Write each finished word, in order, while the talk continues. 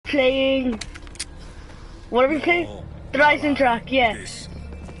playing. What are we playing? The Rising Track, yeah. This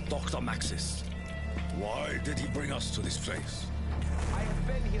Dr. Maxis. Why did he bring us to this place?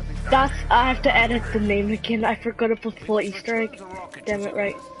 That's. I have to edit the name again. I forgot to put full Easter egg. Damn it,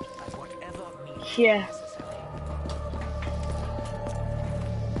 right. Yeah.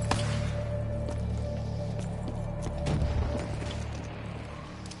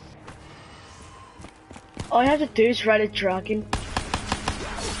 All I have to do is ride a dragon.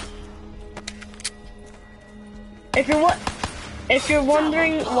 If you're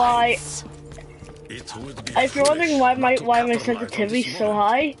wondering why my sensitivity is so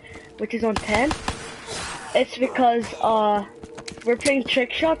high, which is on 10, it's because we're playing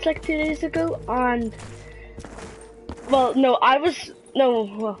trick shots like 2 days ago, and well, no,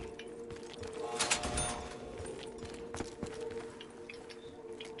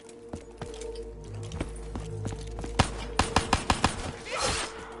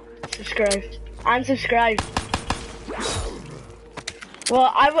 subscribe and subscribe. Well,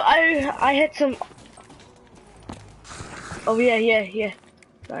 I hit some. Oh yeah.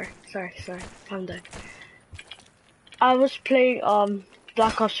 Sorry. Calm down. I was playing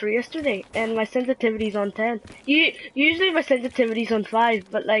Black Ops 3 yesterday, and my sensitivity's on 10. Usually my sensitivity's on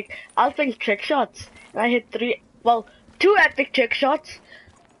 5, but like I was playing trick shots, and I hit 2 epic trick shots.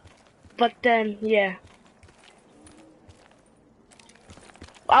 But then yeah.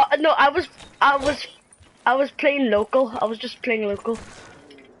 No, I was playing local. I was just playing local.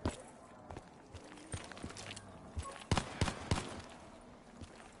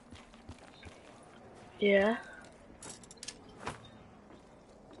 Yeah.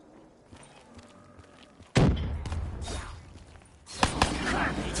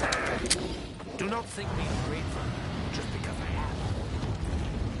 Do not think me grateful just because I have.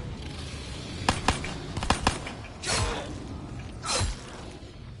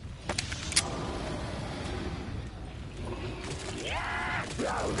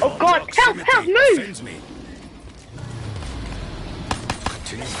 Oh God! Help! Move!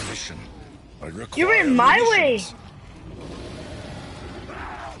 Continue my mission. I require You're in my way.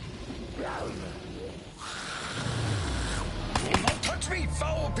 Do not touch me,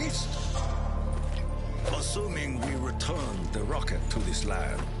 foul beast! Assuming we return the rocket to this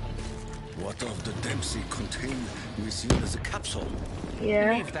lab, what of the Dempsey contained within as a capsule?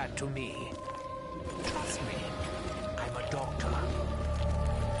 Yeah. Leave that to me. Trust me, I'm a doctor.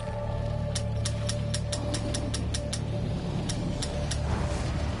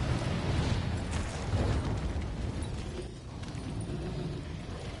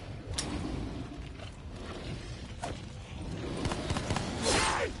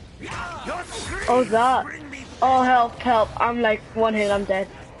 Oh that. Oh help. I'm like 1 hit, I'm dead.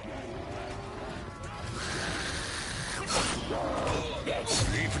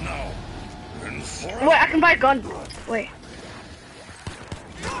 Leave now. Wait, I can buy a gun. Wait.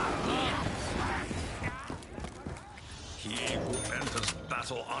 He who enters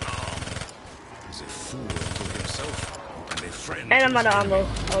battle unarmed is a fool to himself and a friend. And I'm out of ammo.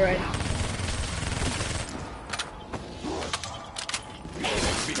 Alright.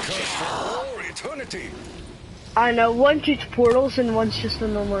 Because for all eternity. I know, one shoots portals and one's just a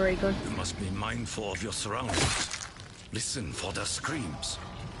normal ray gun. You must be mindful of your surroundings. Listen for their screams.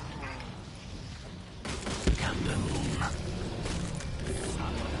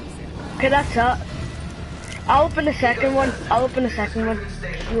 Okay, that's it. I'll open the second one. You open the first one.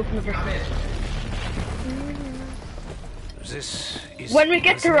 When we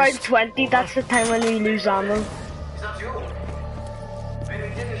get to round 20, that's the time when we lose ammo. Is that you? When we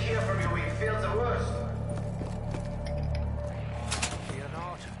didn't hear from you, we feared the worst. Fear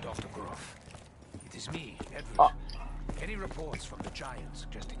not, Dr. Groff. It is me, Edward. Any reports from the Giants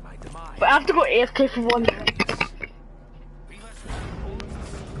suggesting my demise? But I have to go AFK for one.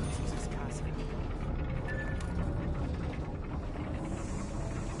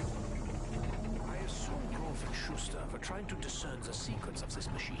 I assume Groff and Schuster were trying to discern the secrets of this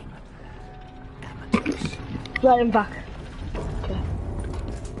machine. Amateurs. Right, I'm back. Okay.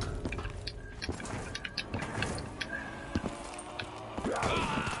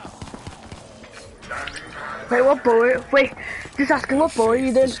 Wait, what boy? Wait, just asking what boy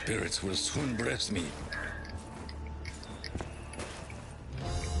you doing? Spirits will soon bless me.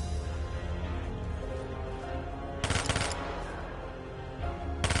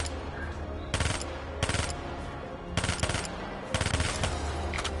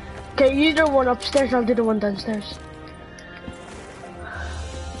 Okay, you do the one upstairs, I'll do the one downstairs.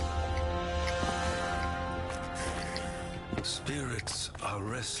 Spirits are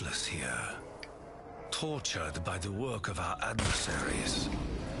restless here, tortured by the work of our adversaries.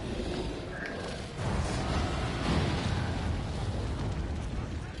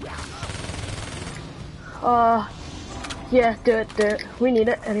 Yeah, do it. We need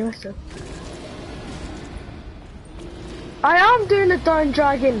it anyway, so. I am doing the Darn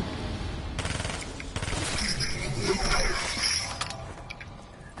Dragon.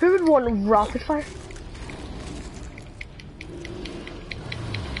 Who would want rapid fire?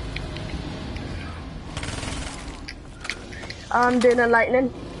 I'm doing a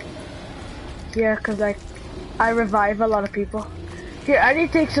lightning. Yeah, cause like, I revive a lot of people. Here, I need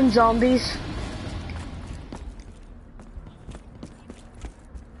to take some zombies.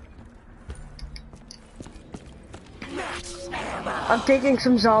 I'm taking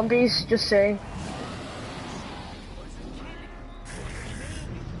some zombies, just saying.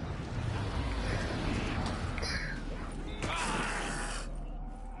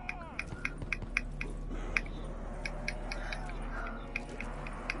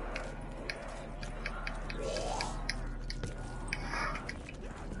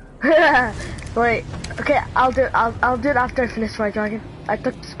 Wait, okay, I'll do it after I finish my dragon. I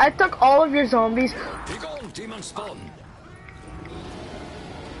took all of your zombies. Take on, demon spawn.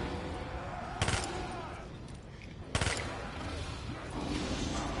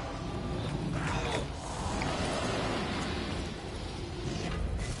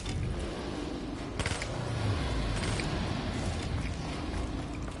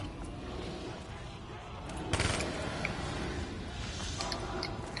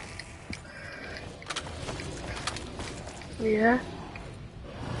 Yeah.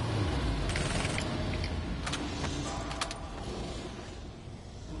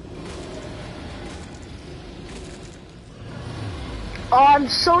 Oh, I'm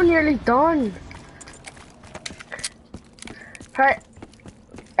so nearly done. Right.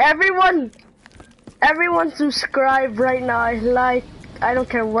 Everyone subscribe right now. Like, I don't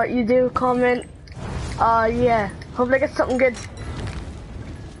care what you do, comment. Yeah. Hope I get something good.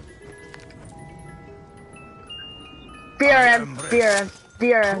 BRM.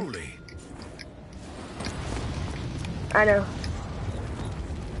 Truly. I know.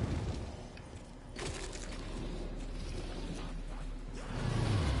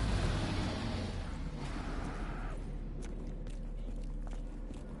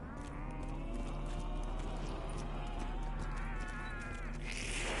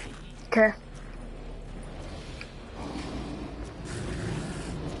 Okay.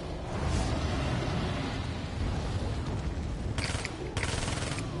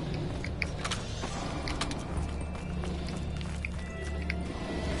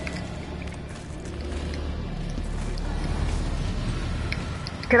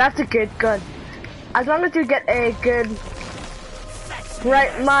 Okay, that's a good gun. As long as you get a good...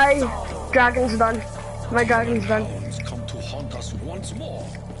 Right, my dragon's done. My dragon's done. Hounds come to haunt us once more.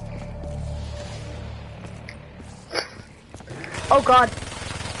 Oh god.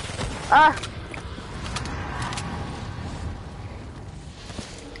 Ah.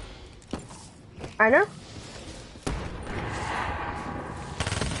 I know.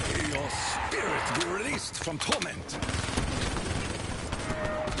 May your spirit be released from torment.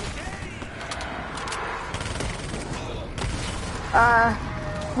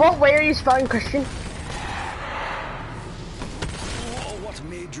 What way are you spelling Christian? Oh, what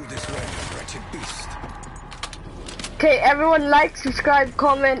made you this way, wretched beast? Okay, everyone like, subscribe,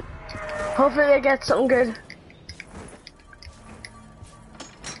 comment. Hopefully I get something good.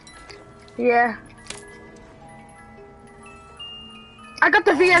 Yeah. I got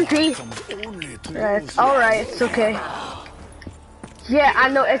the VMP. Yeah, it's alright, it's okay. Yeah, I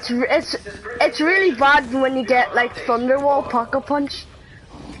know, it's really bad when you get like Thunderwall Pocket Punch.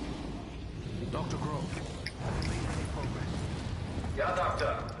 Dr. Grove, Yeah,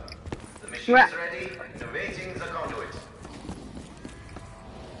 Doctor. The machine's ready. Innovating the conduit.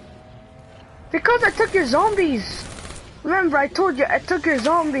 Because I took your zombies. Remember, I told you I took your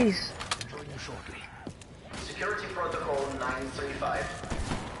zombies. join you shortly. Security protocol 935.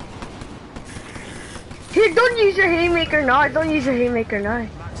 Here, don't use your haymaker now. Don't use your haymaker now.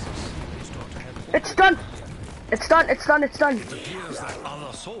 It's done. It's done. It's done. It's done. It appears that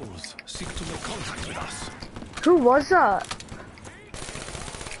other souls seek to make contact with us. Who was that?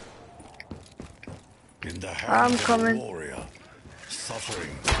 In the hands of a coming. warrior, suffering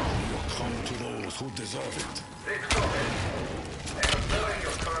will come to those who deserve it. Observing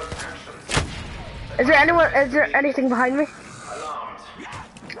your current actions. Is there anyone? Is there anything behind me? Alarmed.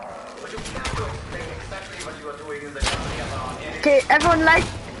 But you can't explain exactly what you are doing in the company of our enemy. Okay, everyone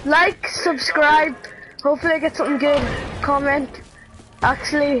like, subscribe. Hopefully I get something good. Comment.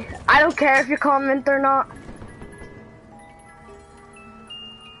 Actually, I don't care if you comment or not.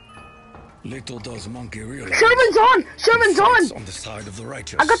 Little does monkey realize. Sherman's on! Sherman's Fights on! on the side of the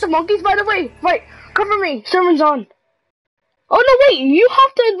righteous. I got the monkeys, by the way. Right, cover me. Sherman's on. Oh no, wait! You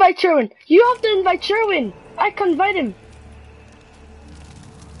have to invite Sherwin. You have to invite Sherwin. I can invite him.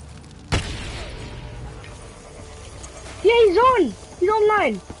 Yeah, he's on. He's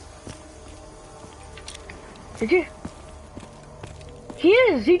online. Did you? He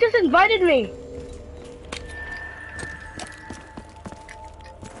is. He just invited me.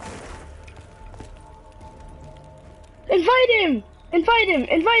 Invite him. Invite him.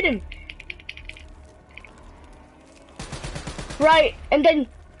 Invite him. Right, and then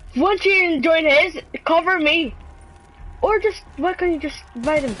once you join his, cover me. Or just, why can't you just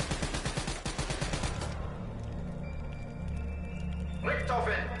invite him?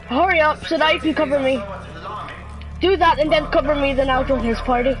 Hurry up so that you can cover me. Do that and then cover me, then I'll join his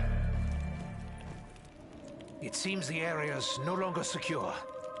party. It seems the area's no longer secure.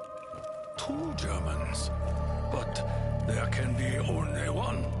 2 Germans, but there can be only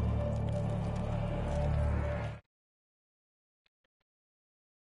one.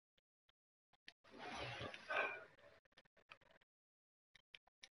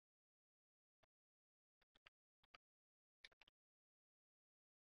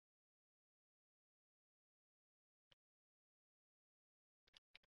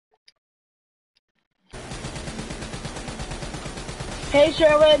 Hey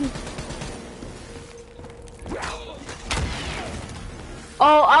Sherwin.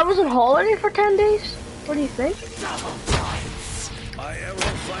 Oh, I was on holiday for 10 days? What do you think?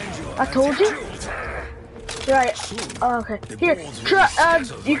 I told you? Right, oh, okay. Here, try,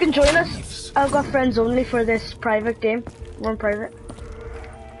 you can join us. I've got friends only for this private game. We're in private.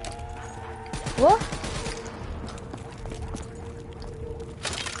 What?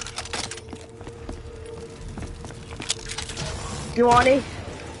 You want it?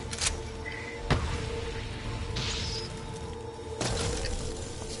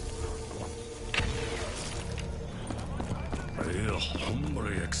 I'll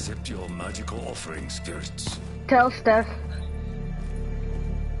humbly accept your magical offering, spirits. Tell Steph.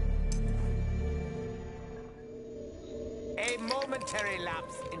 A momentary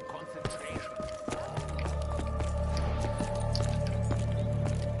lapse in concentration.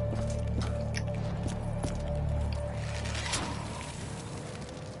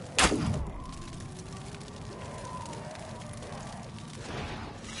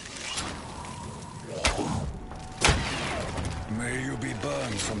 May you be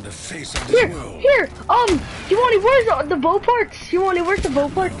burned from the face of this world. Here, Giovanni, where's the bow parts? Giovanni, where's the bow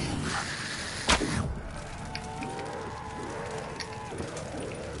parts?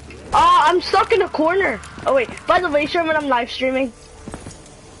 Ah, I'm stuck in a corner. Oh wait, by the way, Sherman, I'm live streaming.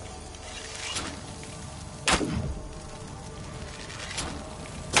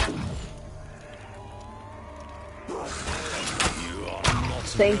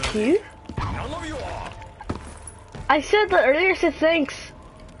 Thank you. None of you are. I said that earlier, so thanks.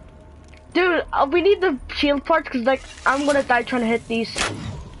 Dude, we need the shield parts because, like, I'm gonna die trying to hit these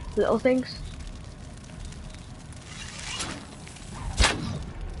little things.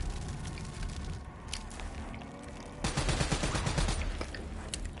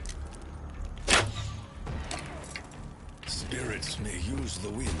 Spirits may use the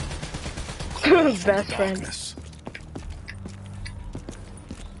wind. Best friend. Darkness.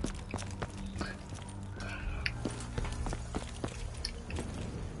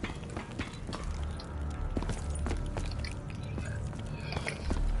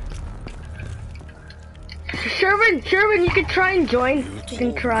 Sherwin, you can try and join. You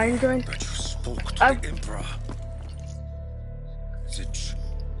can try and join. That you spoke to the Emperor.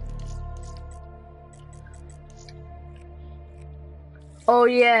 Oh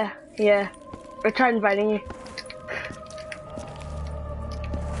yeah. I tried inviting you.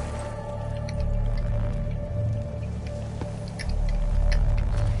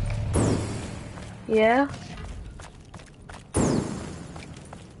 Yeah.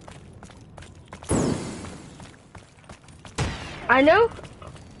 I know.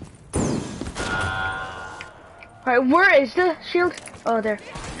 Alright, where is the shield? Oh, there.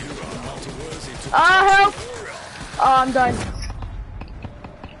 Help! Oh, I'm done.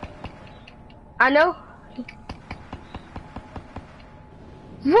 I know.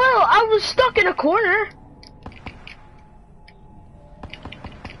 Well, I was stuck in a corner.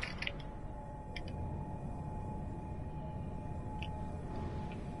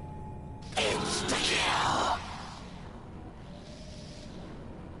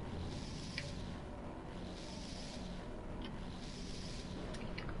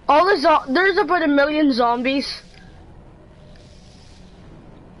 There's about 1 million zombies.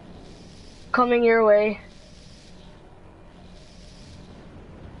 coming your way.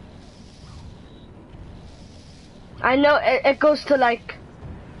 I know it goes to like.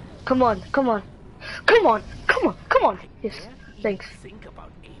 Come on, come on, come on, come on, come on. Yes, thanks. Think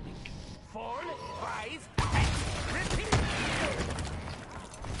about aiming. 4, 5, and repeat.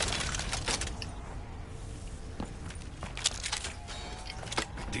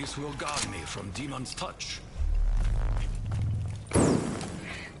 This will guard me from demon's touch.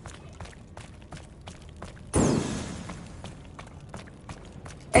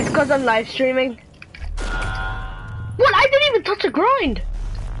 It's because I'm live streaming. What? I didn't even touch a grind.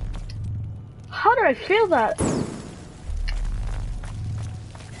 How did I feel that?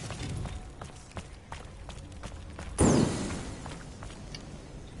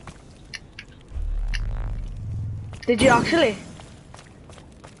 Did you actually?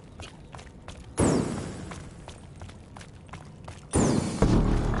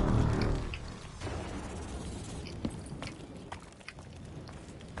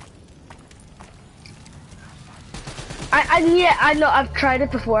 Yeah, I know, I've tried it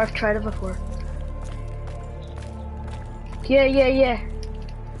before, Yeah.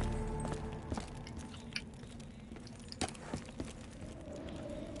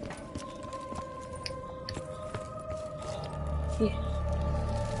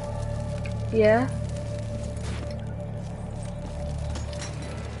 Yeah.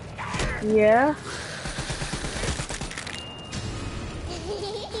 Yeah.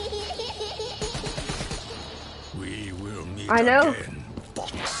 We will meet I know. again,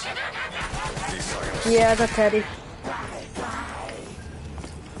 box. Yeah, that's Teddy.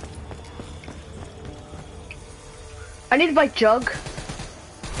 I need to buy Jug.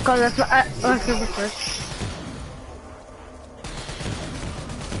 Cause that's my favorite first.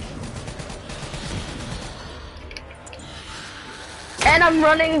 And I'm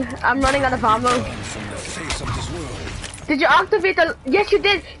running out of ammo. From the face of this world. Did you activate the? Yes, you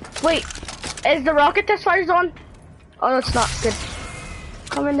did. Wait, is the rocket test fires on? Oh, no, it's not. Good.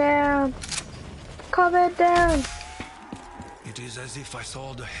 Coming down. Coming down. It is as if I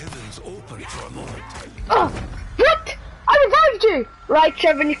saw the heavens open for a moment. Oh, what? I revived you. Right,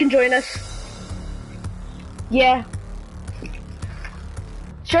 Trevor, you can join us. Yeah.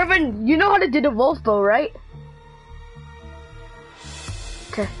 Trevor, you know how to do the wolf bow, right?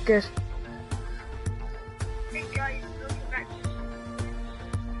 Okay, good. Hey guys, welcome back.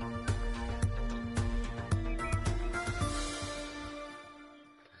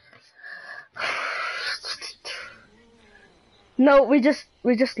 No, we just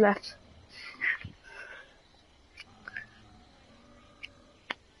left.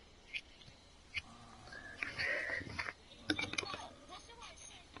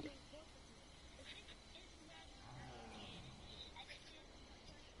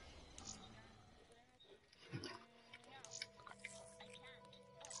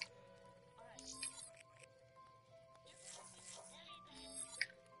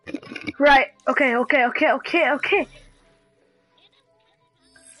 Right, okay.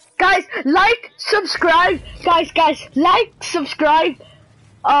 Guys, like, subscribe. Guys, like, subscribe.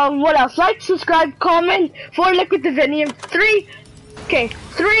 What else? Like, subscribe, comment for Liquid Divinium. 3,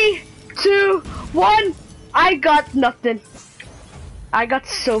 2, 1. I got nothing. I got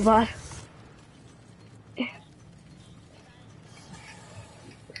so bad.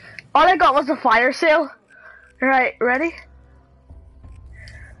 All I got was a fire sale. Right, ready?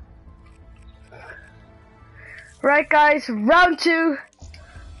 Right, guys, round 2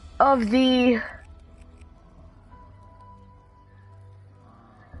 of the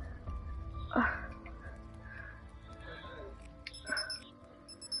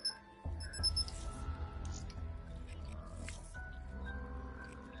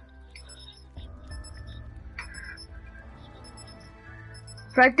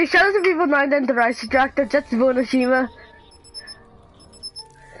right, the Shadows of Evil 9 and the Rise Attractor, Jets Bonoshima.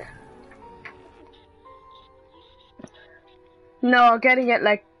 No, I'm getting it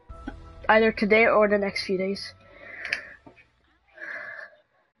like either today or the next few days.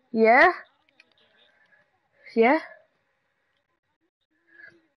 Yeah?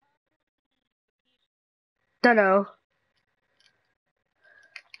 Dunno.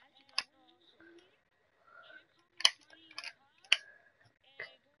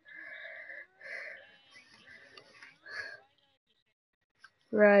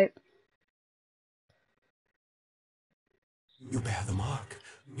 Right. You bear the mark.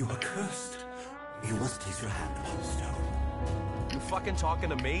 You are cursed. You must place your hand upon the stone. You fucking talking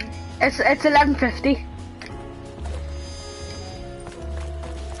to me? It's 11:50.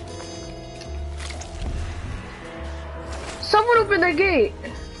 Someone open the gate.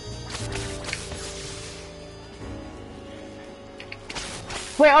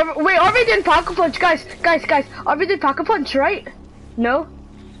 Wait, are we doing Pocket Punch? Guys, are we doing Pocket Punch, right? No?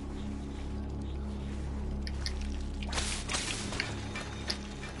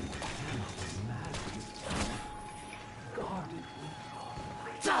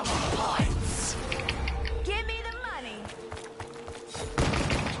 Give me the money.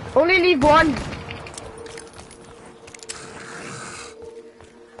 Only leave one.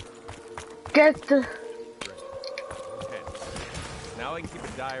 Get the... Okay. Now I can keep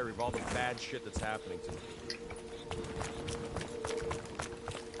a diary of all the bad shit that's happening to me.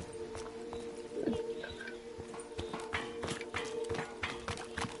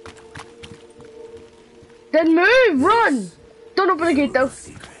 Then move, run! Don't open the gate though.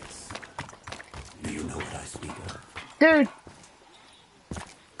 Secrets. Do you know what I speak of? Dude.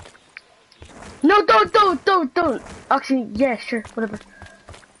 No, don't. Actually, yeah, sure, whatever.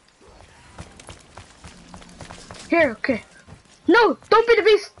 Here, okay. No, don't be the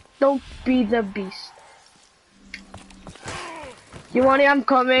beast. Don't be the beast. You want it? I'm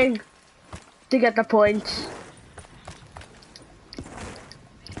coming to get the points.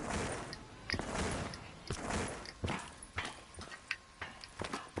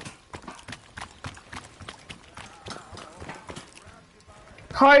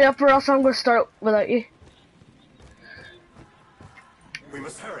 Hurry up or else I'm gonna start without you. We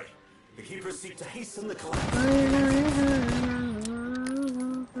must hurry. The keepers seek to hasten the collapse.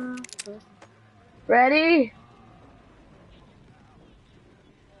 Ready?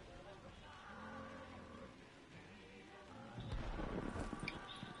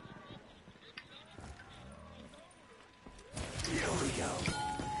 Here we go.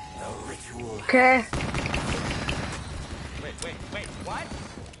 The ritual. Okay, Wait, what?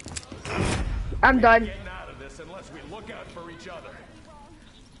 I'm done. Getting out of this unless we look out for each other.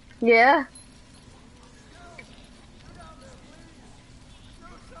 Yeah.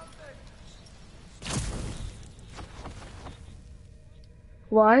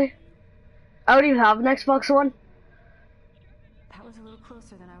 Why? I don't even have an Xbox One. That was a little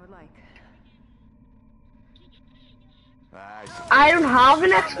closer than I would like. I don't have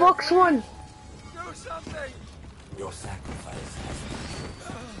an Xbox One. Do something! Your sacrifice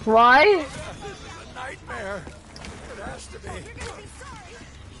has Why? This is a nightmare. It has to be.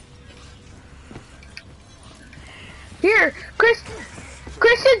 Here, Christian,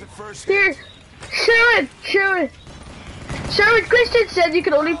 here, Sherwin, Christian said you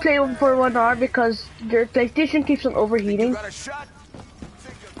can only play one for 1 hour because your PlayStation keeps on overheating. Got a shot?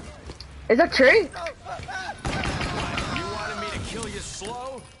 Is that true? You wanted me to kill you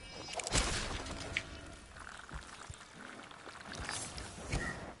slow?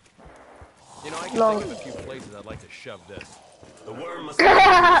 You know, I can think of a few places I'd like to shove this. the worm must be in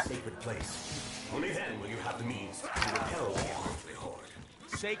a sacred place. Only then will you have the means to repel the earthly horde.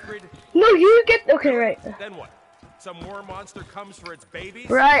 Sacred? No, you get, okay, right. Then what? Some war monster comes for its babies?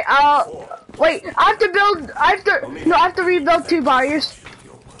 Right, wait, I have to rebuild 2 barriers.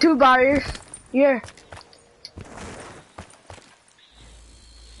 2 barriers. Here.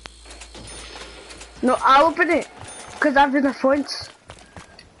 No, I'll open it. Cause I have enough points.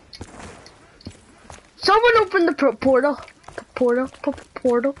 Someone open the portal. Portal.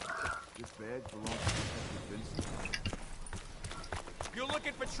 You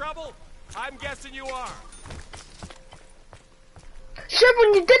looking for trouble? I'm guessing you are.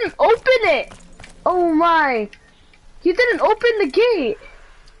 Sherwin, you didn't open it! Oh my. You didn't open the gate.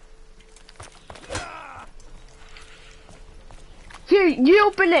 Here, you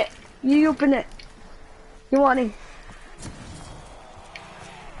open it. You open it. You want it?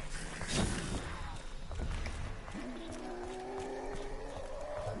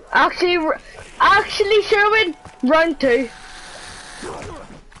 Actually, Sherwin, run too.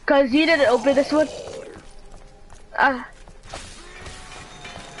 Cause you didn't open this one.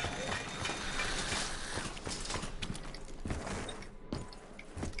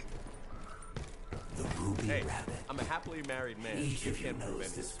 The ruby Hey, rabbit. I'm a happily married man. Each You of you can't knows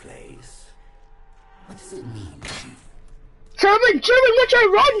prevent this it. place. What does it mean, Chief? Sherwin, watch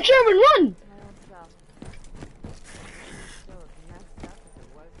out, run, Sherwin, run!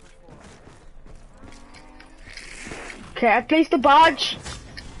 Okay, I placed the badge.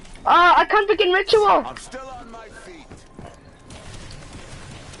 I can't begin ritual. I'm still on my feet.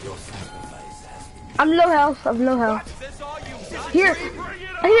 Your sacrifice has been I'm low health. Is this all you got?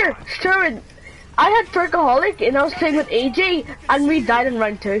 Here, Sherwin. I had Perkaholic and I was playing with AJ and we died in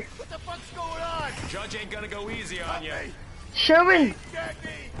round 2. What the fuck's going on? Judge ain't gonna go easy on you. Sherwin, Get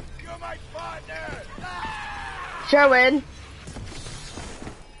me! You're my partner! Sherwin.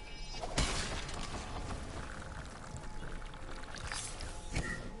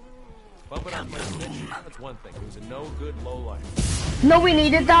 Bump it up my snitch, that's one thing. He was a no-good lowlife. No, we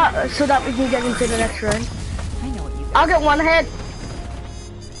needed that so that we can get into the next round. I know what you I'll get one head.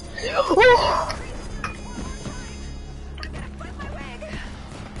 Oh!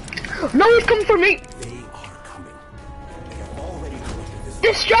 No, he's coming for me. They are coming. They have already corrupted this.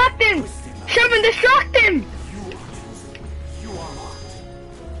 Distract him! Sherman, distract him! You are chosen. You are marked.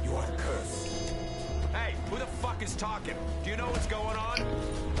 You are cursed. Hey, who the fuck is talking? Do you know what's going on?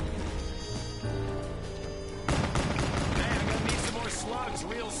 Hey, I'm gonna need some more slugs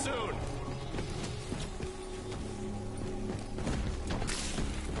real soon.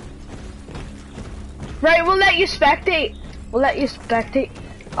 Right, we'll let you spectate. We'll let you spectate.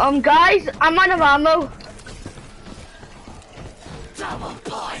 Guys, I'm out of ammo. Double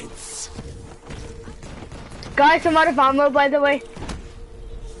points. Guys, I'm out of ammo, by the way.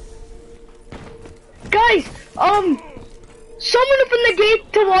 Guys, someone open the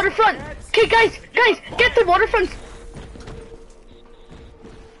gate to waterfront. Okay, guys, get to waterfront.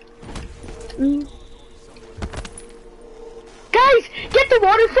 Guys, get the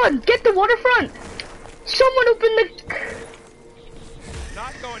waterfront. Someone open the...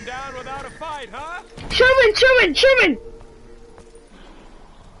 Not going down without a fight, huh? Sherman!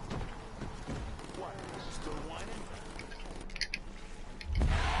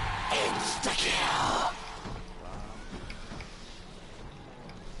 Insta-kill.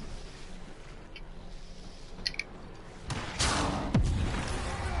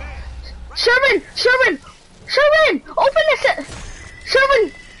 Sherman! Open this!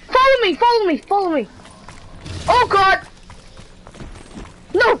 Sherman! Follow me! Oh god!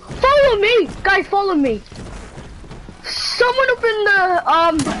 No! Follow me! Guys, follow me! Someone open the,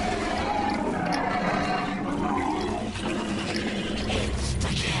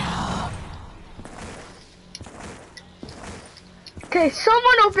 Okay,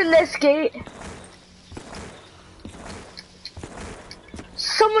 someone open this gate.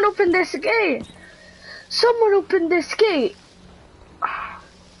 Someone open this gate.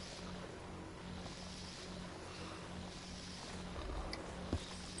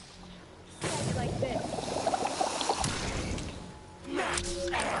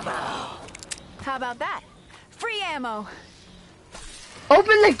 How about that? Free ammo.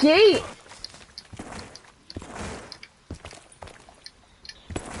 Open the gate.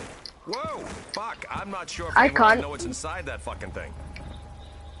 Whoa! Fuck, I'm not sure if I anyone can't. know what's inside that fucking thing.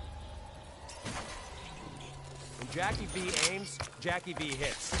 When Jackie V aims, Jackie V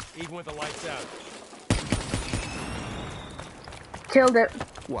hits, even with the lights out. Killed it.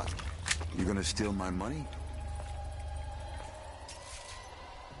 What? You gonna steal my money?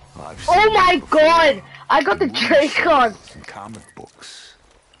 I've seen Oh my this before. god! I got the Drake on. In comic books.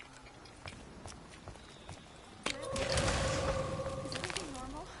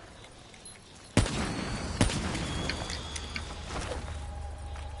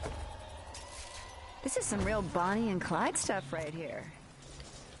 This is some real Bonnie and Clyde stuff right here.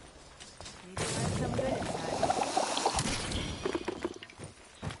 Maybe there's some good inside.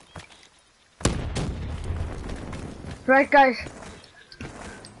 Right, guys.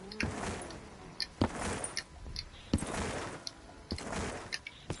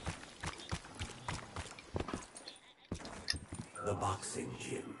 The boxing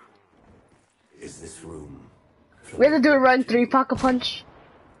gym. Is this room? We have to do a round 3 Pack-a-Punch.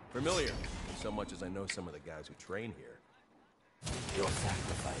 Familiar, so much as I know some of the guys who train here. Your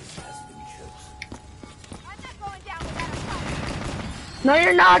sacrifice has been chosen. I'm not going down without a fight. No,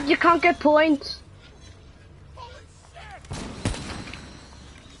 you're not. You can't get points.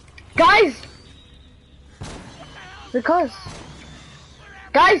 Guys! Because...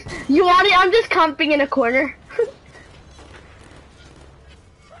 Guys, you want it? I'm just camping in a corner.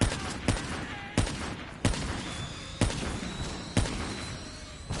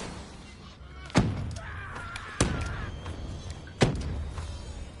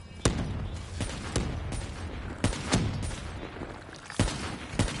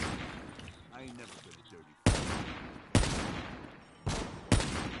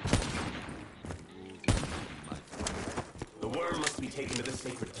 The worm must be taken to the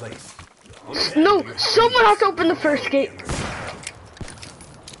sacred place. No, someone has to open the first gate.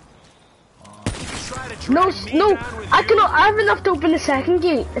 No, I have enough to open the second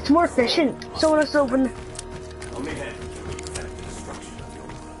gate. It's more efficient. Someone has to open. Only then can we prevent the destruction of your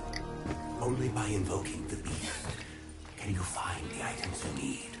world. Only by invoking the beast can you find the items you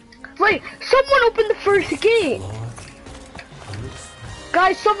need. Wait, someone open the first gate. Lord,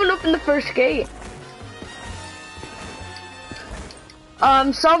 Guys, someone open the first gate.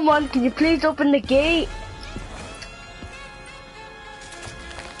 Someone, can you please open the gate?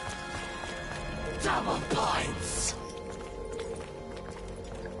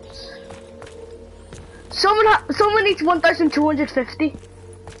 someone needs 1,250.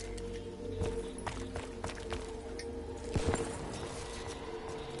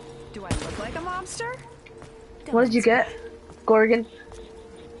 Do I look like a mobster? What did you get, Gorgon?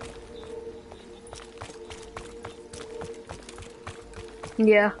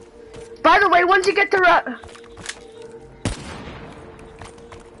 Yeah. By the way, once you get to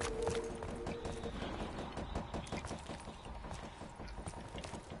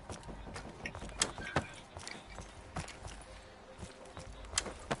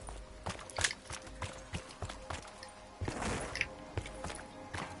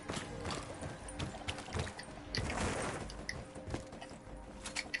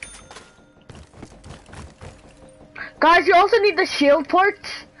guys, you also need the shield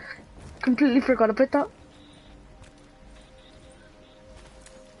parts. Completely forgot about that.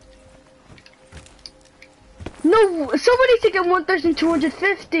 No, somebody to get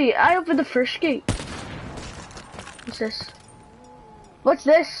 1,250. I opened the first gate. What's this? What's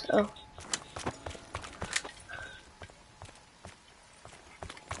this? Oh.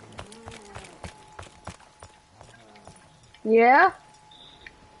 Yeah?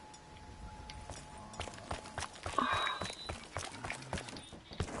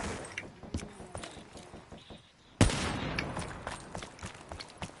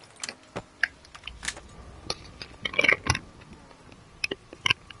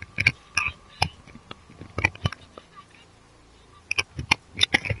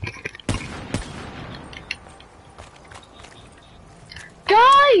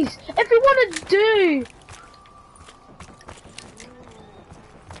 Guys, if you want to do...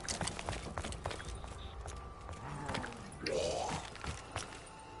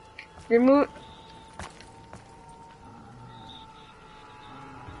 Remove...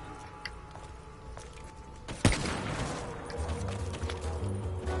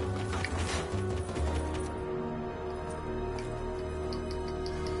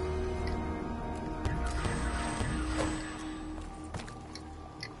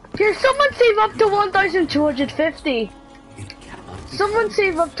 Here, someone save up to 1,250. Someone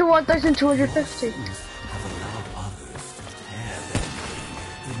save up to 1,250.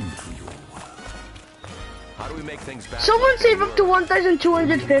 How do we make things back? Someone save up to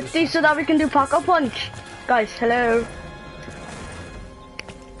 1,250 so that we can do Pack-a-Punch. Guys, hello.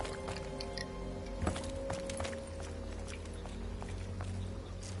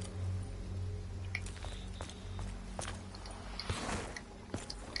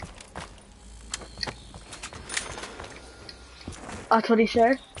 That's what he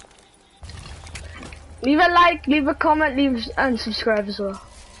said. Leave a like, leave a comment, and subscribe as well.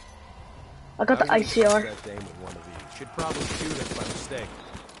 I got the ICR. Should probably shoot us by mistake.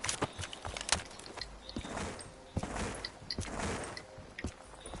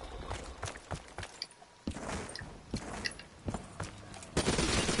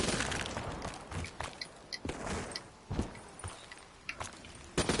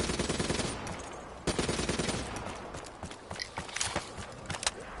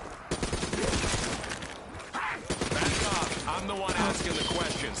 I'm the one asking the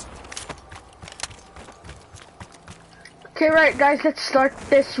questions. Okay, right, guys, let's start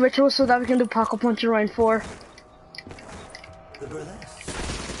this ritual so that we can do Pack-a-Punch in round 4. The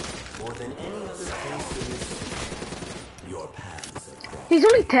burlesque. More than any other place in this city, your paths have crossed. He's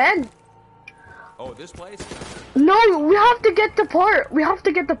only 10. Oh, this place? No, we have to get the part. We have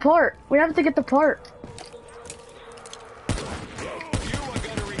to get the part. We have to get the part. You are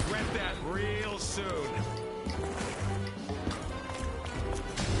gonna regret that real soon.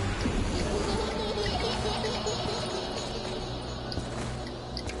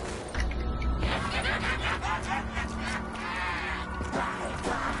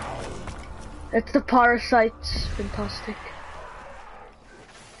 It's the parasites. Fantastic.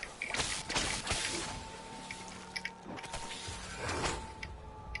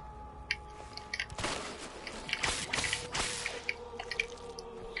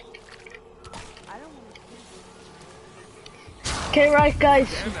 Okay, right, guys.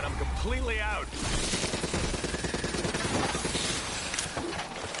 Damn it, I'm completely out.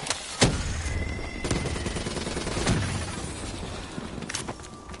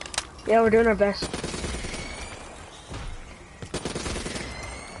 Yeah, we're doing our best.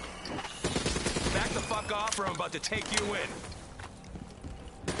 Back the fuck off or I'm about to take you in.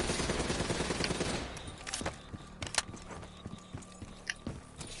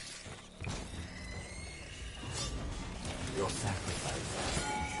 Your sacrifice has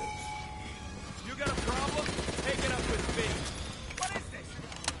been chosen. You got a problem? Take it up with me. What is this?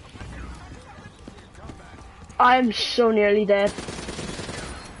 I'm so nearly dead.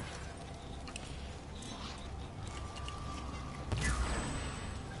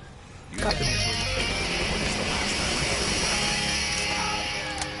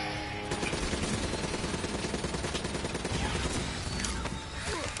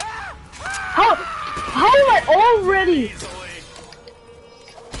 How am I already?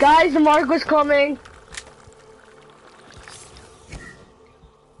 Guys, the Marco's coming.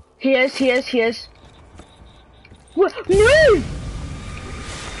 He is. What? No!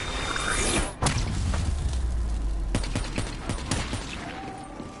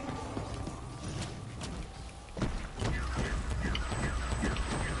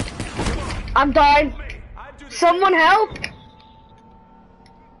 I'm dying. Someone help!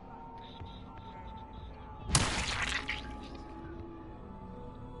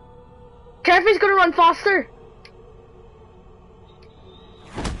 Careful's gonna run faster.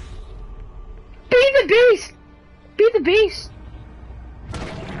 Be the beast! Be the beast!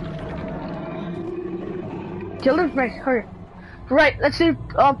 Kill him, right? Hurry. Right, let's do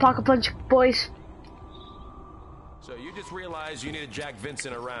pocket punch, boys. So you just realized you needed Jack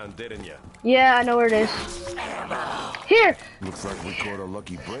Vincent around, didn't you? Yeah, I know where it is. Here! Looks like we caught a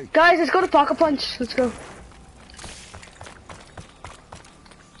lucky break. Guys, let's go to pocket punch. Let's go.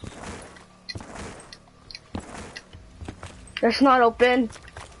 It's not open.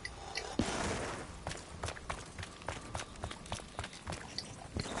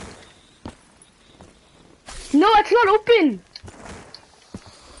 No, it's not open.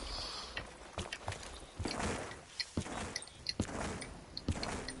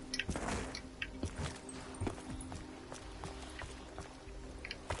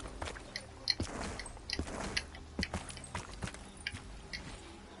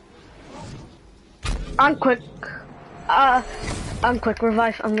 I'm quick. I'm quick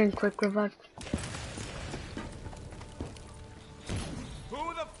revive. I'm getting quick revive.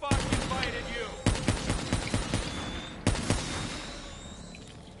 Who the fuck invited you?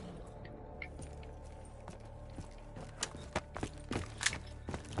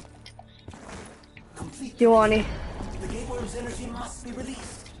 Giovanni. The gateworm's energy must be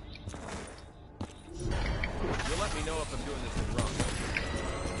released. You'll let me know if I'm doing this wrong.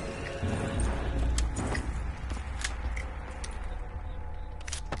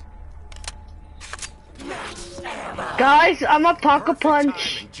 Guys, I'm a pocket Perfect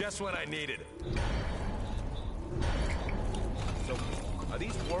punch. timing, just what I needed. So, are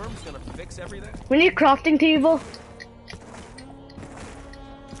these worms gonna fix everything? We need a crafting table.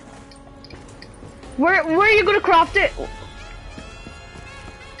 Where are you gonna craft it?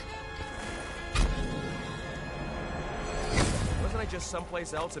 Wasn't I just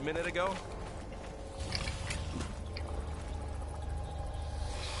someplace else a minute ago?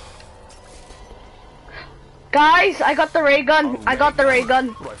 Guys, I got the ray gun. I got the ray gun.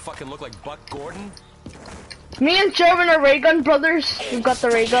 Do I fucking look like Buck Gordon? Me and Sherman are ray gun brothers. We've got the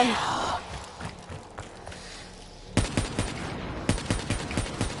ray gun.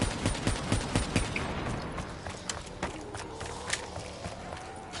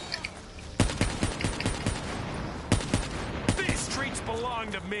 These streets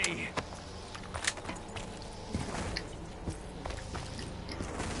belong to me.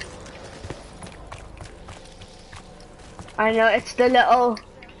 I know, it's the little...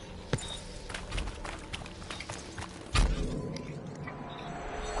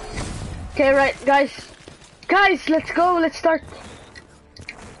 Okay, right, guys. Guys, let's go, let's start.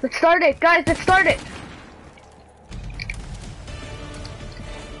 Let's start it, guys, let's start it.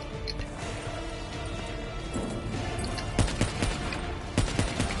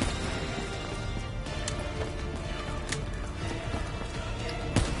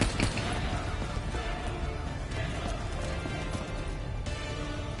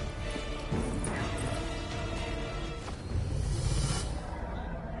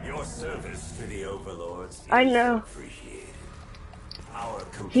 Your service to the overlords I is know. appreciated. Our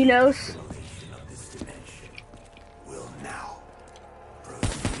He knows. assimilation of this dimension will now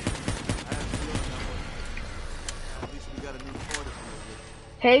proceed.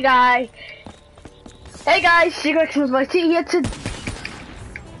 Hey, guys, XmadsYT here to... I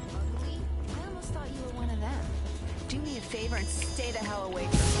almost thought you were one of them. Do me a favor and stay the hell away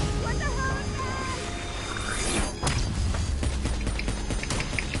from me. What the hell is that?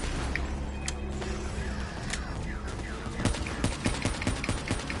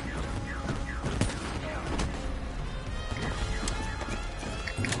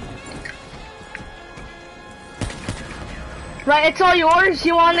 Right, it's all yours,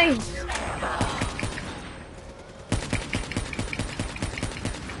 you want it?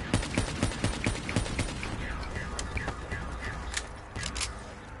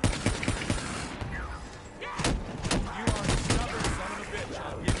 You are a stubborn son of a bitch,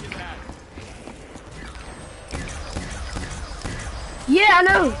 I'll give you that. Yeah, I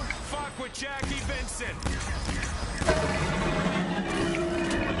know. Fuck with Jackie Vincent.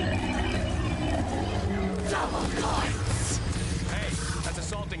 Hey, that's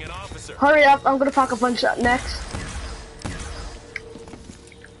assaulting an officer. Hurry up, I'm gonna pack a punch up next.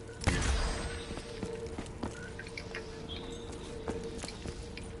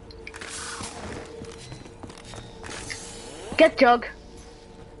 Get Jug.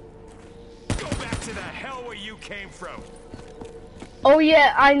 Go back to the hell where you came from. Oh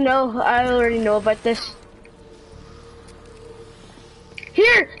yeah, I know. I already know about this.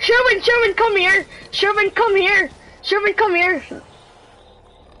 Here! Sherman, Sherman, come here! Sherman, come here! Sherman, come here!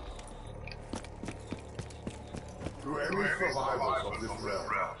 To every survivor of this realm,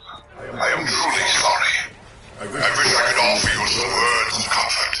 I am truly sorry. I wish I could offer you some words of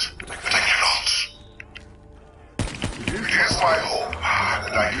comfort, but I cannot. It is my hope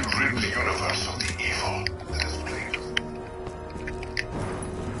that I can rid the universe of the evil that has plagued it.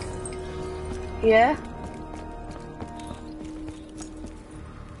 Yeah?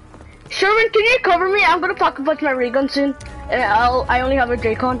 Sherman, can you cover me? I'm gonna pack a bunch of my ray gun soon. And I only have a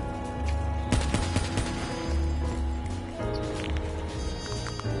Dracon.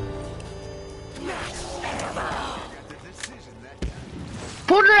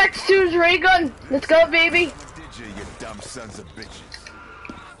 Porter X2's ray gun. Let's go, baby. did you dumb sons of bitches?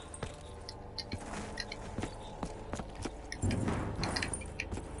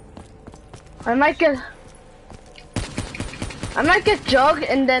 I might get Jug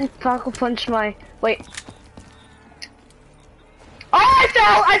and then Paco punch my. Wait.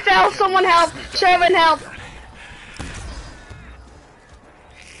 Oh, I fell! Someone help! Sherman, help!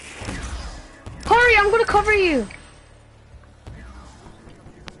 Hurry, I'm gonna cover you!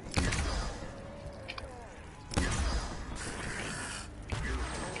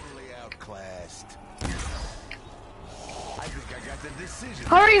 Totally outclassed. I think I got the decision.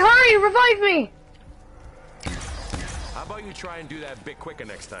 Hurry, hurry! Revive me! How about you try and do that a bit quicker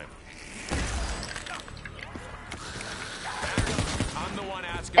next time? I'm the one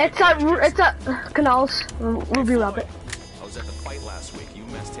asking. It's at Canals, Ruby Rabbit. I was at the fight last week. You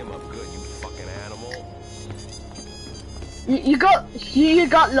messed him up good, you fucking animal. You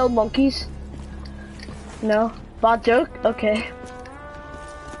got little monkeys. No? Bad joke? Okay.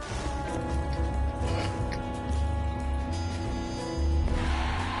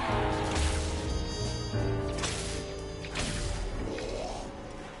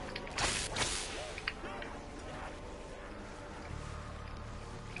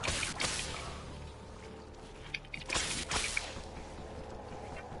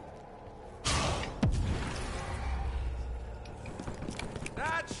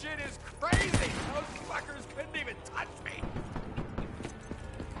 That shit is crazy! Those fuckers couldn't even touch me!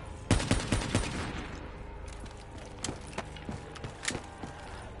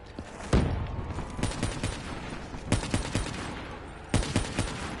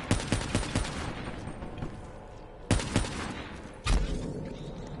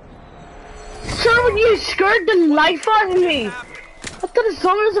 Sherman, you scared the life out of me! I thought the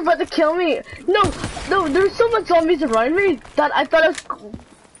zombie was about to kill me. No, there's so much zombies around me that I thought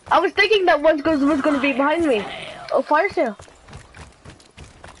I was thinking that one was gonna be behind me. Oh, fire sale.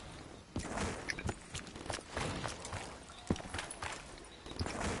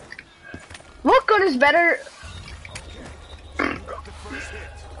 What gun is better?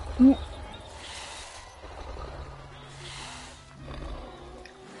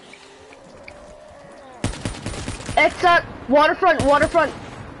 It's at waterfront.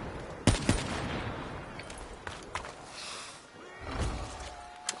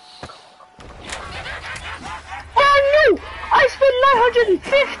 Oh no! I spent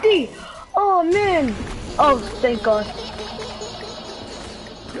 950! Oh man! Oh, thank God.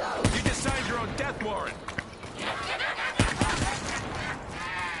 You just signed your own death warrant.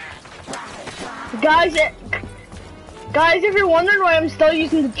 Guys, if you're wondering why I'm still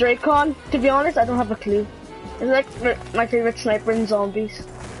using the Dracon, to be honest, I don't have a clue. It's like my favorite sniper in zombies.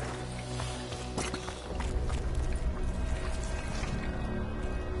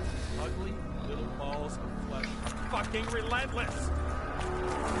 Ugly little balls of flesh. Fucking relentless.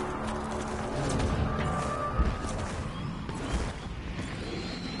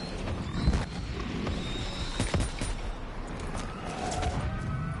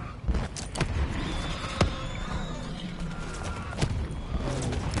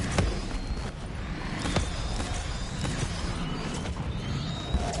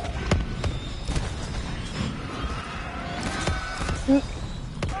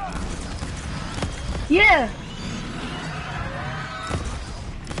 Yeah.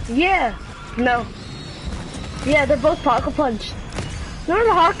 Yeah. No. Yeah, they're both pocket punch. They're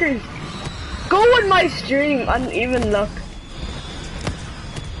the hackers. Go on my stream, uneven luck.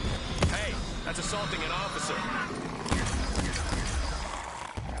 Hey, that's assaulting an officer.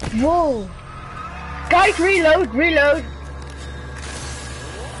 Whoa. Guys, reload.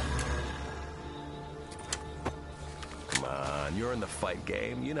 Come on, you're in the fight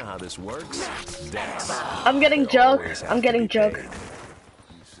game. You know how this works. Dex. I'm getting jug. I'm getting jug.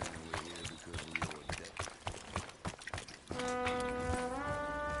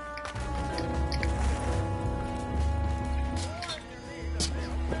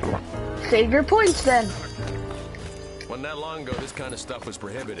 Save your points then. Wasn't that long ago this kind of stuff was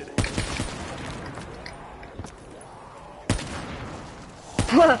prohibited.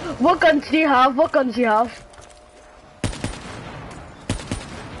 What guns do you have? What guns do you have?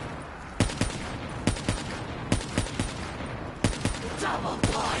 Double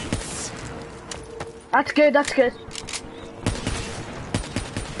points. That's good, that's good.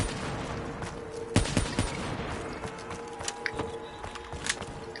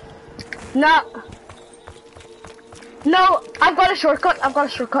 No, I've got a shortcut.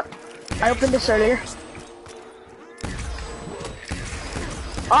 I opened this earlier.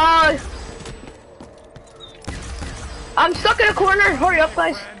 I'm stuck in a corner. Hurry up,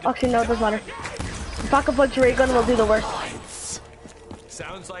 guys. Actually, no, it doesn't matter. Pack a punch ray gun will do the worst.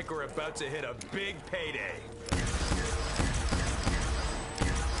 Sounds like we're about to hit a big payday.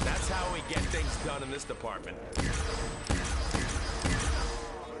 That's how we get things done in this department.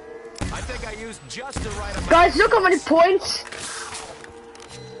 I think I used just the right amount. Guys, look how many points.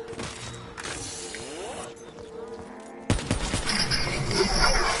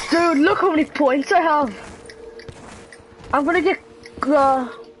 Dude, look how many points I have. I'm gonna get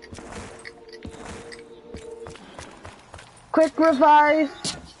quick revive.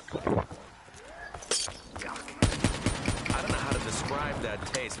 I don't know how to describe that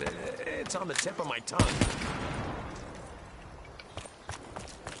taste. It's on the tip of my tongue.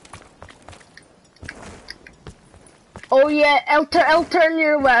 Oh yeah, I'll turn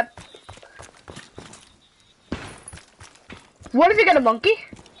your web. What if you get a monkey?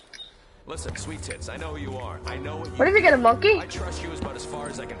 Listen, sweet tits, I know who you are. I know what if you get a monkey? I trust you about as far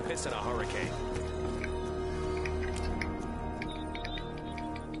as I can piss in a hurricane.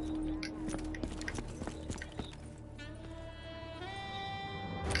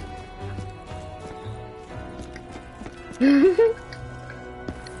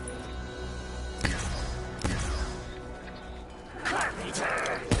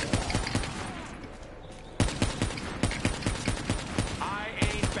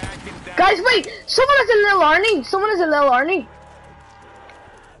 Guys, wait! Someone has a little Arnie! Someone has a little Arnie!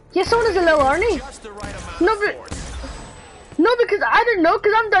 Yeah, someone has a little Arnie! No, because I don't know,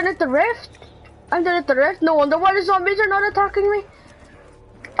 because I'm done at the rift. No wonder why the zombies are not attacking me.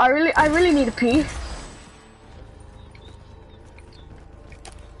 I really need a pee.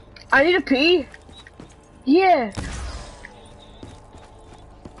 I need a pee. Yeah.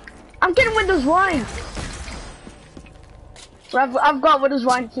 I'm getting Windows wine. I've got Widow's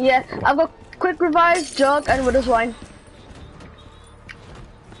Wine, yeah. I've got Quick Revive, Jug, and Widow's Wine.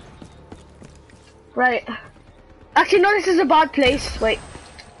 Right. Actually, no, this is a bad place. Wait.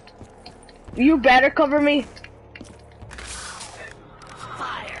 You better cover me.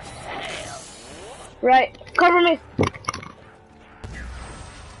 Fire fail. Right, cover me.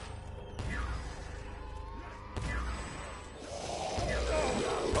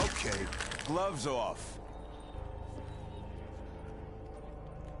 Okay, gloves off.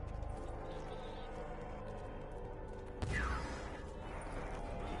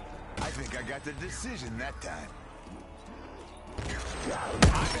 I think I got the decision that time.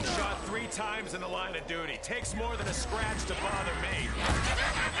 I've been shot 3 times in the line of duty. Takes more than a scratch to bother me.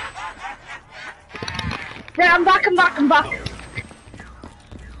 Right, I'm back.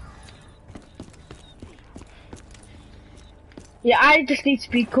 Yeah, I just need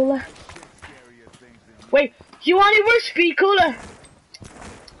speed cooler. Wait, Giovanni, where's speed cooler?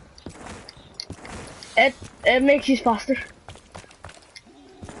 It makes you faster.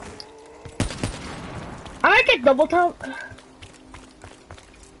 I might get double tap.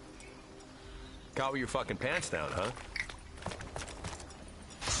 Caught with your fucking pants down, huh?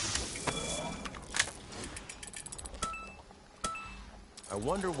 I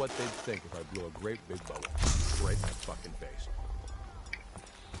wonder what they'd think if I blew a great big bubble right in my fucking face.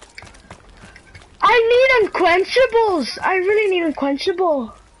 I need unquenchables. I really need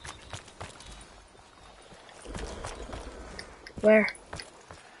unquenchable. Where?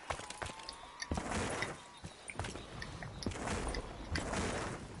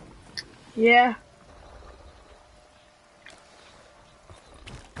 Yeah.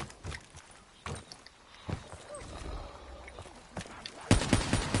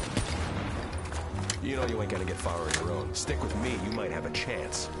 know you ain't gonna get far on your own. Stick with me, you might have a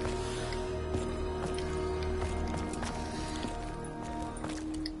chance.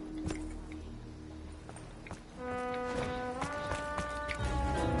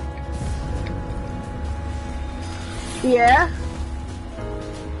 Yeah.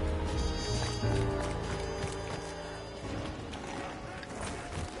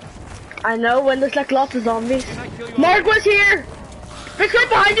 I know when there's like lots of zombies. Mark was here! It's right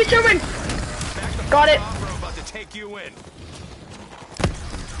behind you, Sherman! Got it. I'm about to take you in.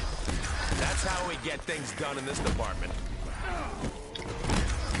 That's how we get things done in this department.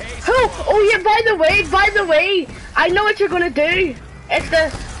 Who? Oh yeah, by the way, I know what you're gonna do. It's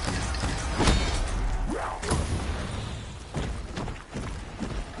the...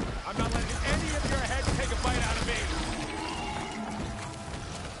 I'm not letting any of your heads take a bite out of me.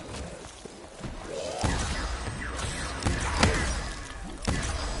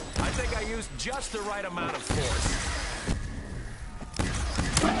 I think I used just the right amount of force.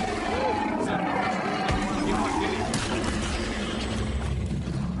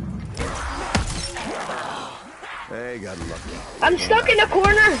 Hey, got lucky. I'm stuck in the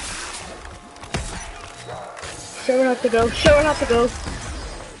corner! Sherman has to go, Sherman has to go.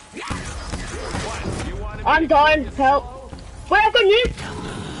 I'm done, help. Wait, I've got you!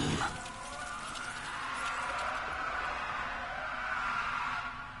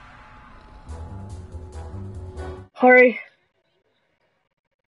 Hurry.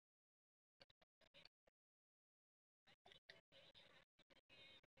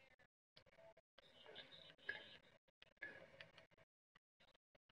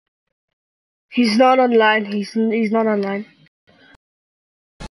 He's not online. He's not online.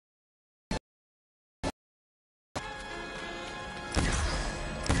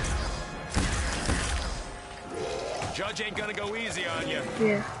 Judge ain't gonna go easy on you.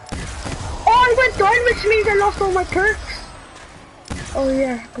 Yeah. Oh, I went down, which means I lost all my perks. Oh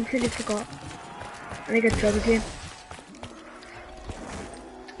yeah, completely forgot. I need to get Judge again.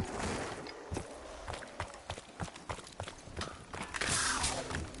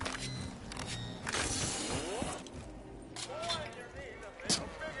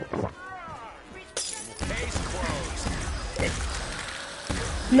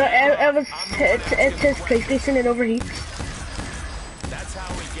 No, it's his PlayStation, it overheats. That's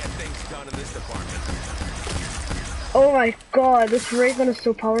how we get things done in this department. Oh my god, this ray gun is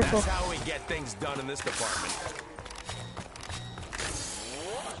so powerful. That's how we get things done in this department.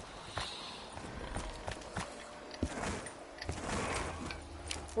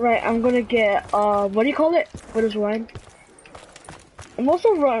 Right, I'm gonna get, what do you call it? What is wine? I'm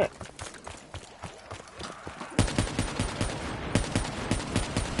also running.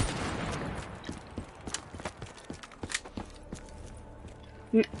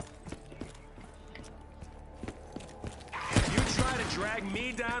 You try to drag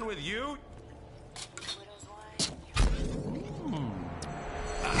me down with you?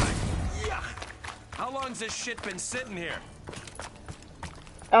 Yeah. How long's this shit been sitting here?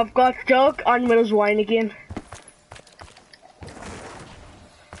 I've got Jug on Widow's Wine again.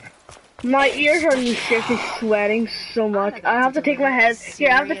 My ears are seriously sweating so much. I have to take my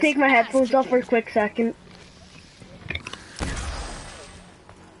headphones off for a quick second.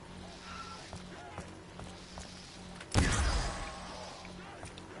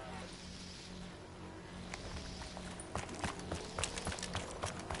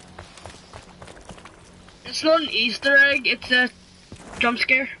 It's not an Easter egg, it's a jump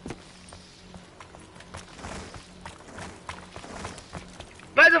scare.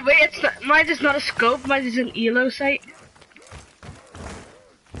 By the way, mine is not a scope, mine is an ELO sight.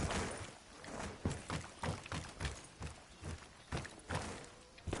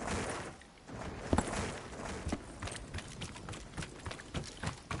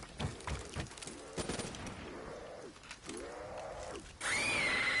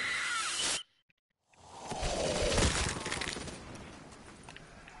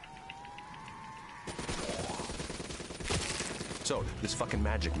 So, this fucking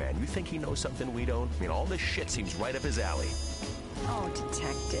magic man, you think he knows something we don't? I mean, all this shit seems right up his alley. Oh,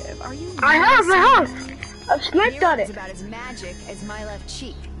 detective, are you? I have! I've sniped at it. About as magic as my left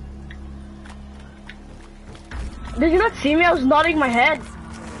cheek. Did you not see me? I was nodding my head.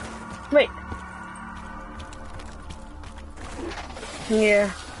 Wait.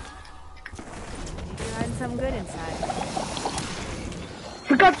 Yeah. You're hiding something good inside.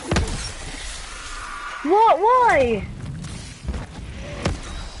 Forgot. What? Why?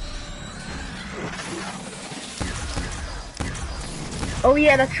 Oh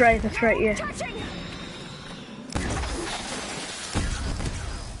yeah, that's right, yeah.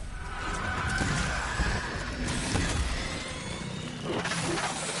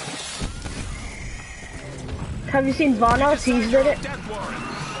 Have you seen Vanos? He's did it.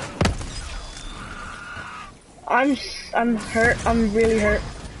 I'm hurt. I'm really hurt.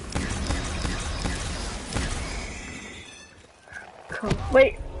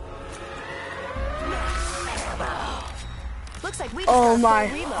 Wait. Looks like we Oh my.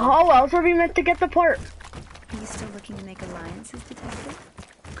 How else are we meant to get the part? Are you still looking to make alliances, Detective?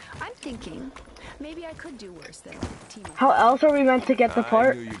 I'm thinking maybe I could do worse than team up. How else are we meant to get the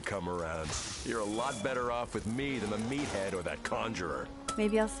part? I knew you'd come around. You're a lot better off with me than the meathead or that conjurer.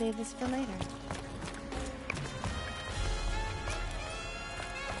 Maybe I'll save this for later.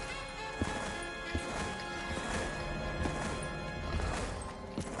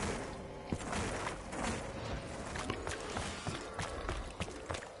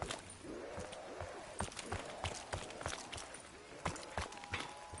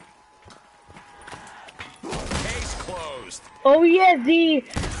 Oh yeah,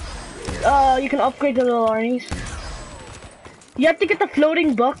 you can upgrade the little armies. You have to get the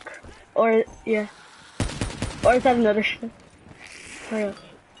floating book, or yeah, or is that another shit? Oh, yeah.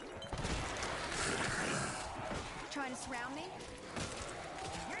 Trying to surround me?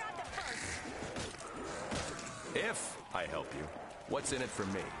 You're not the first. If I help you, what's in it for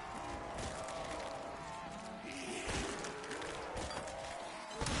me?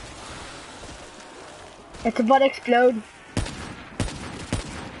 It's about to explode.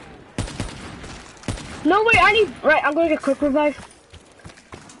 No, wait, right, I'm gonna get quick revive.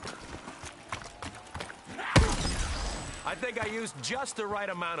 I think I used just the right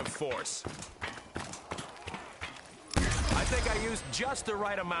amount of force. I think I used just the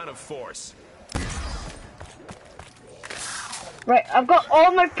right amount of force. Right, I've got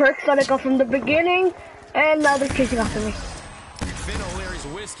all my perks that I got from the beginning, and now they're chasing after me. Finn O'Leary's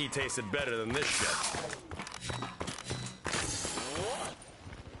whiskey tasted better than this shit.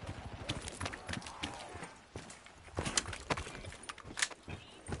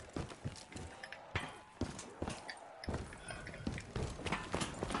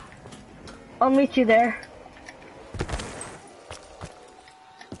 I'll meet you there.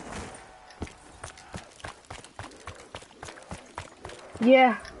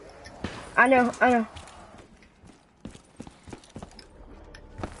 Yeah, I know.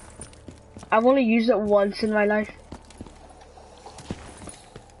 I've only used it once in my life.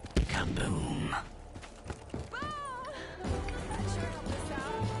 Kaboom.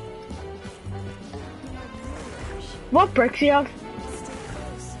 What perks do you have?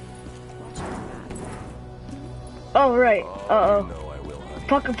 Oh, right. Uh-oh.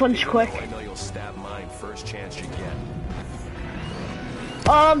 Pocket punch quick. I know you'll stab mine first chance you get.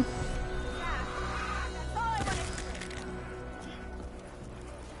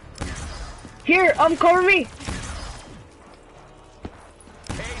 Here, cover me.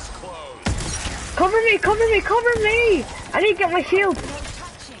 Case closed. Cover me. I need to get my shield. No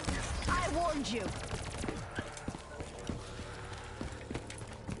touching. I warned you.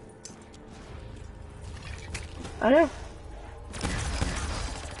 I know.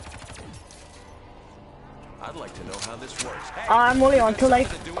 I'd like to know how this works. Hey, I'm only on till like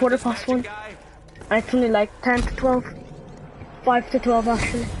 1:15. And it's only like 10 to 12. 5 to 12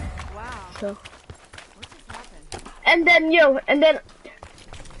 actually. Wow. So. And then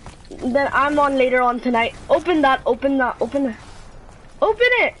then I'm on later on tonight. Open it.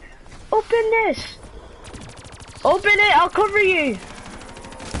 Open this. Open it, I'll cover you.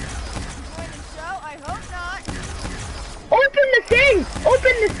 I hope not. Open the thing.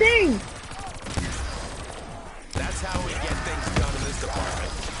 That's how we get things done in this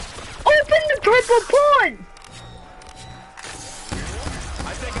department. Open the purple pod.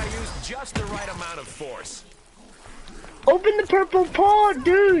 I think I used just the right amount of force. Open the purple pod,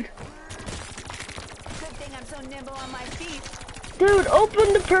 dude. Good thing I'm so nimble on my feet. Dude,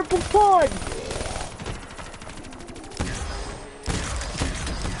 open the purple pod.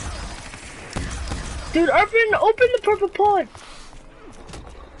 Dude, open the purple pod.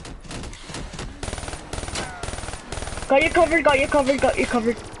 Got you covered.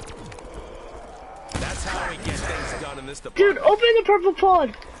 That's how we get things done in this department. Dude, open the purple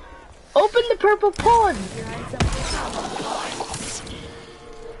pod.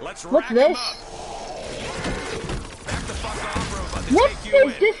 Let's What's rack 'em this? up. Back the fuck off, or I'm about to What take you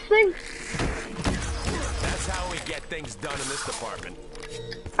is in. this thing? That's how we get things done in this department.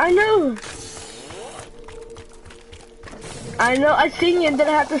 I know, I seen you and then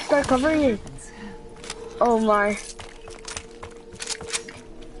I had to start covering you. Oh my.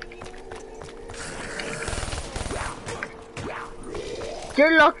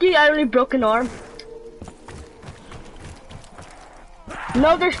 You're lucky I only broke an arm.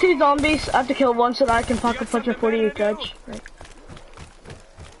 No, there's 2 zombies. I have to kill one so that I can pocket punch a 48 judge. Right.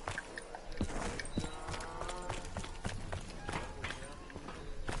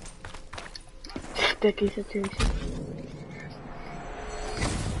 Sticky situation.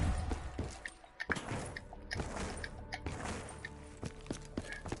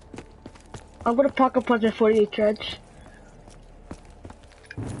 I'm gonna pocket punch a 48 judge.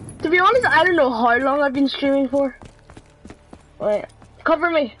 To be honest, I don't know how long I've been streaming for. Wait, cover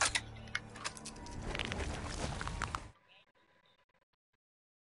me.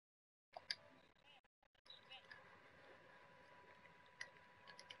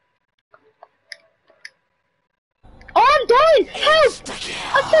 Oh, I'm dying! Help!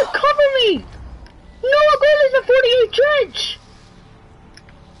 I said cover me! No, I'm going to lose a 48 dredge!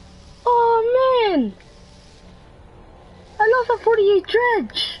 Oh man! I lost a 48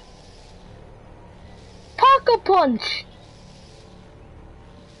 dredge! Pocket punch!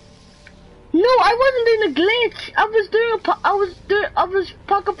 No, I wasn't doing a glitch. I was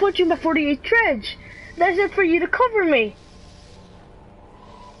pocket punching my 48 dredge. That's it for you to cover me.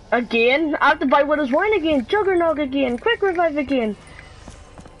 Again? I have to buy Widow's Wine again, Juggernog again, Quick Revive again.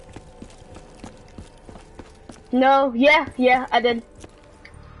 No, yeah, I did.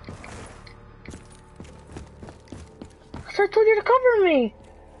 So I told you to cover me.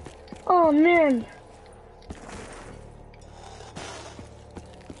 Oh man.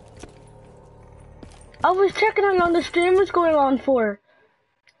 I was checking how long the stream was going on for.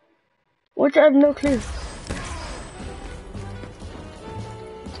 Which I have no clue.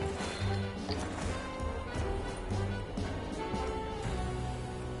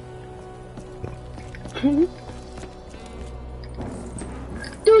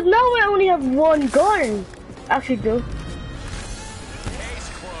 Dude, now I only have 1 gun. Actually, do.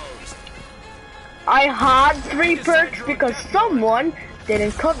 I had 3 perks because someone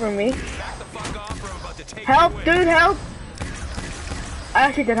didn't cover me. Help, dude, help! I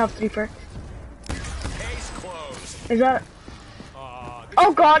actually did have 3 perks. Is that?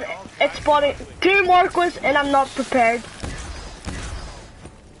 Oh god, it's spawning 2 Marquis and I'm not prepared.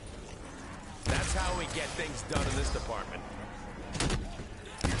 That's how we get things done in this department.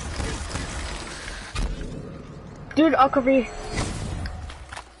 Dude, I'll cover you.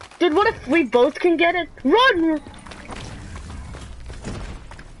 Dude, what if we both can get it? Run!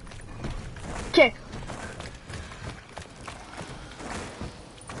 Okay.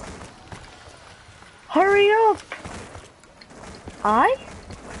 Hurry up!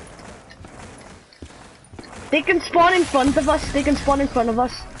 They can spawn in front of us.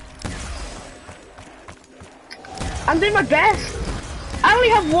 I'm doing my best. I only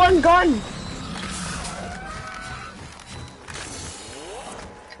have 1 gun.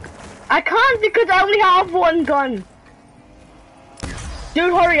 I can't because I only have 1 gun.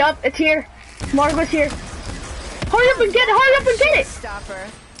 Dude, hurry up. It's here. Margot's here. Hurry up and get it. Stopper.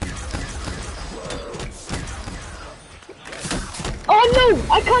 Oh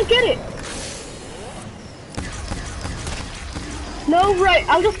no, I can't get it. No, right,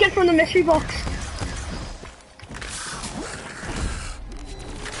 I'll just get from the mystery box.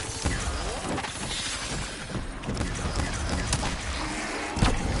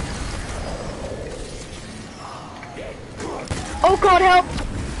 Oh god, help!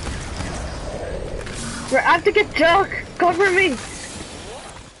 Right, I have to get Chuck. Cover me.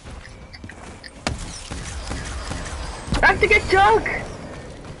 I have to get Chuck.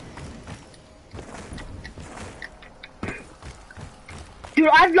 Dude,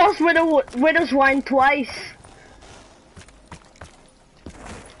 I've lost Widow's Wine twice.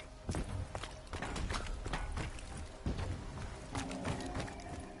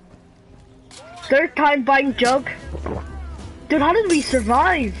 Third time buying Jug. Dude, how did we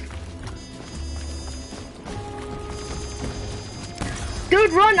survive?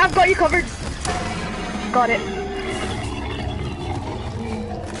 Dude, run! I've got you covered. Got it.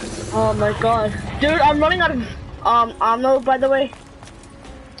 Oh my god. Dude, I'm running out of ammo, by the way.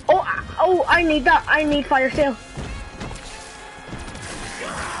 Oh, I need that. I need fire sale.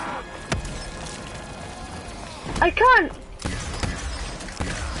 I can't.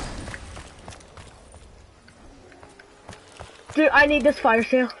 Dude, I need this fire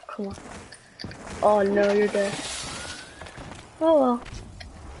sale. Come on. Oh no, you're dead. Oh well.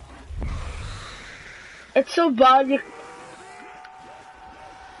 It's so bad.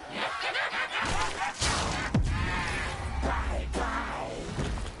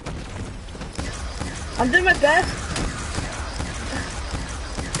 I'm doing my best.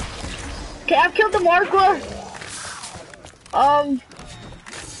 Okay, I've killed the Marquis.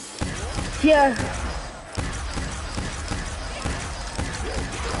 Yeah.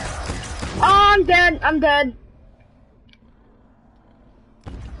 I'm dead. I'm dead.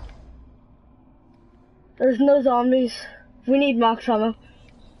 There's no zombies. We need max ammo.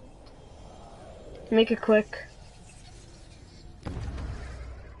 Make it quick.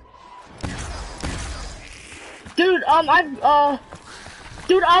 Dude, I've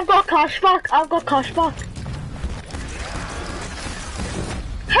got cashback. I've got cashback.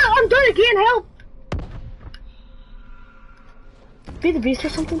 Help! I'm done again. Help! Be the beast or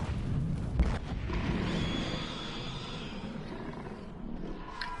something.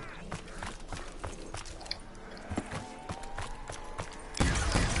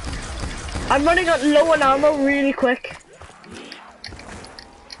 I'm running out low on ammo really quick.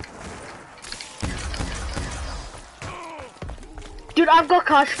 Dude, I've got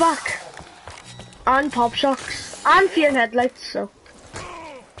cashback. And pop shocks. And fear headlights, so.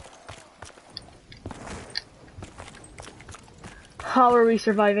 How are we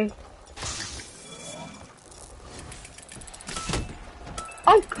surviving?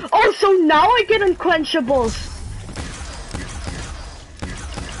 Oh, so now I get unquenchables.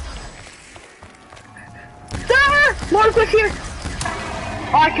 Mark was here!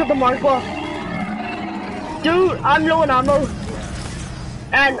 Oh, I killed the Markwa. Dude, I'm low on ammo.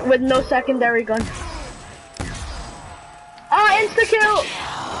 And with no secondary gun. Ah, insta-kill!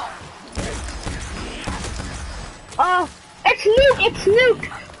 It's nuke! It's nuke!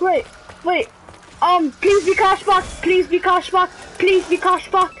 Wait. Please be cashback! Please be cashback! Please be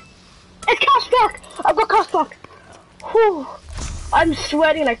cashback! It's cashback! I've got cashback! Whew. I'm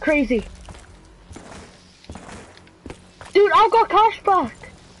sweating like crazy. Dude, I've got cashback.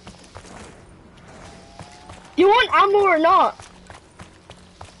 You want ammo or not?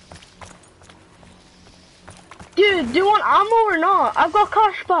 Dude, do you want ammo or not? I've got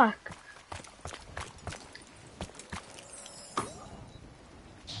cashback.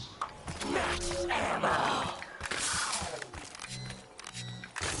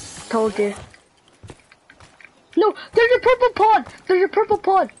 Told you. No, there's a purple pod. There's a purple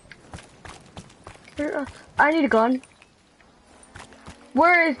pod. I need a gun.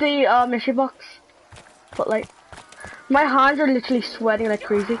 Where is the mission box? Spotlight. My hands are literally sweating like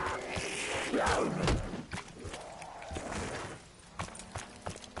crazy.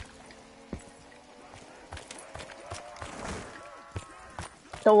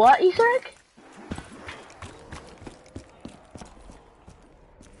 The what Easter egg?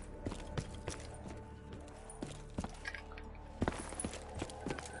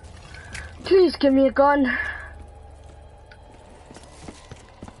 Please give me a gun.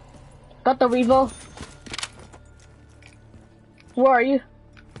 Got the Weevil. Where are you?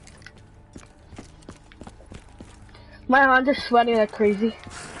 My hands are sweating like crazy.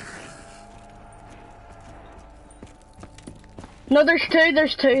 No, there's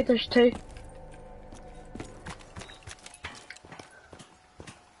two.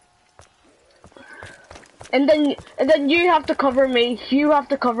 And then you have to cover me. You have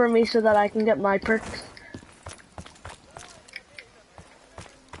to cover me so that I can get my perks.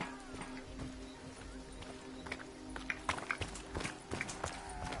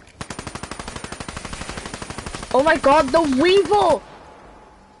 Oh my god, the Weevil!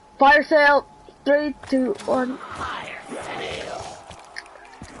 Fire sale. 3, 2, 1.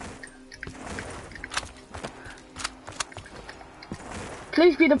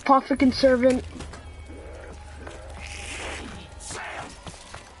 Please be the perfect servant.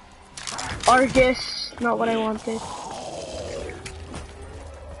 Argus, not what I wanted.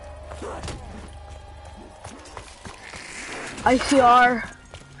 ICR.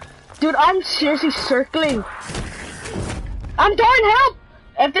 Dude, I'm seriously circling. I'm dying, help!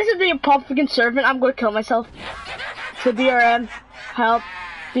 If this is the perfect servant, I'm gonna kill myself. So BRM, help,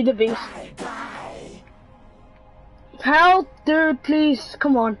 be the beast. Help, dude, please,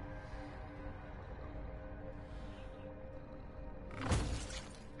 come on.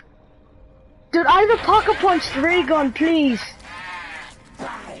 Dude, I have a pocket punch ray gun, please.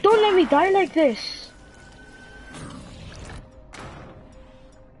 Don't let me die like this.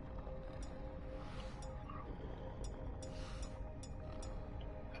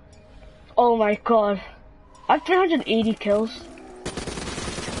 Oh my god. I have 380 kills.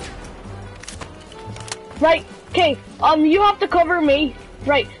 Right, okay, you have to cover me.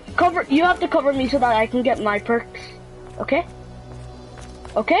 Right, you have to cover me so that I can get my perks. Okay?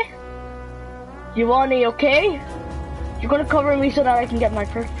 Okay? You want me, okay? You're gonna cover me so that I can get my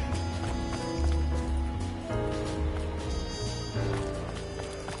perks.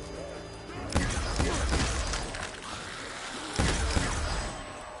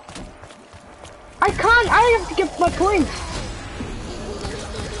 I can't, I have to get my points.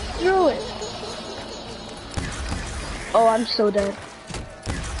 Screw it. Oh, I'm so dead.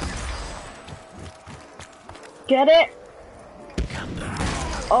 Get it?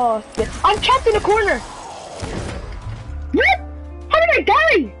 Oh, shit. I'm trapped in a corner. What? How did I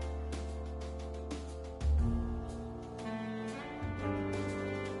die?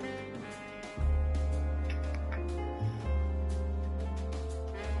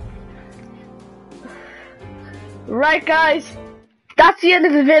 Right, guys. That's the end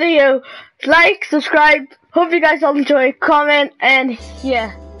of the video. Like, subscribe. Hope you guys all enjoy. Comment, and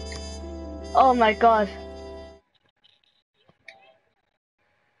yeah. Oh my god.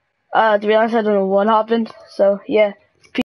 To be honest, I don't know what happened. So, yeah.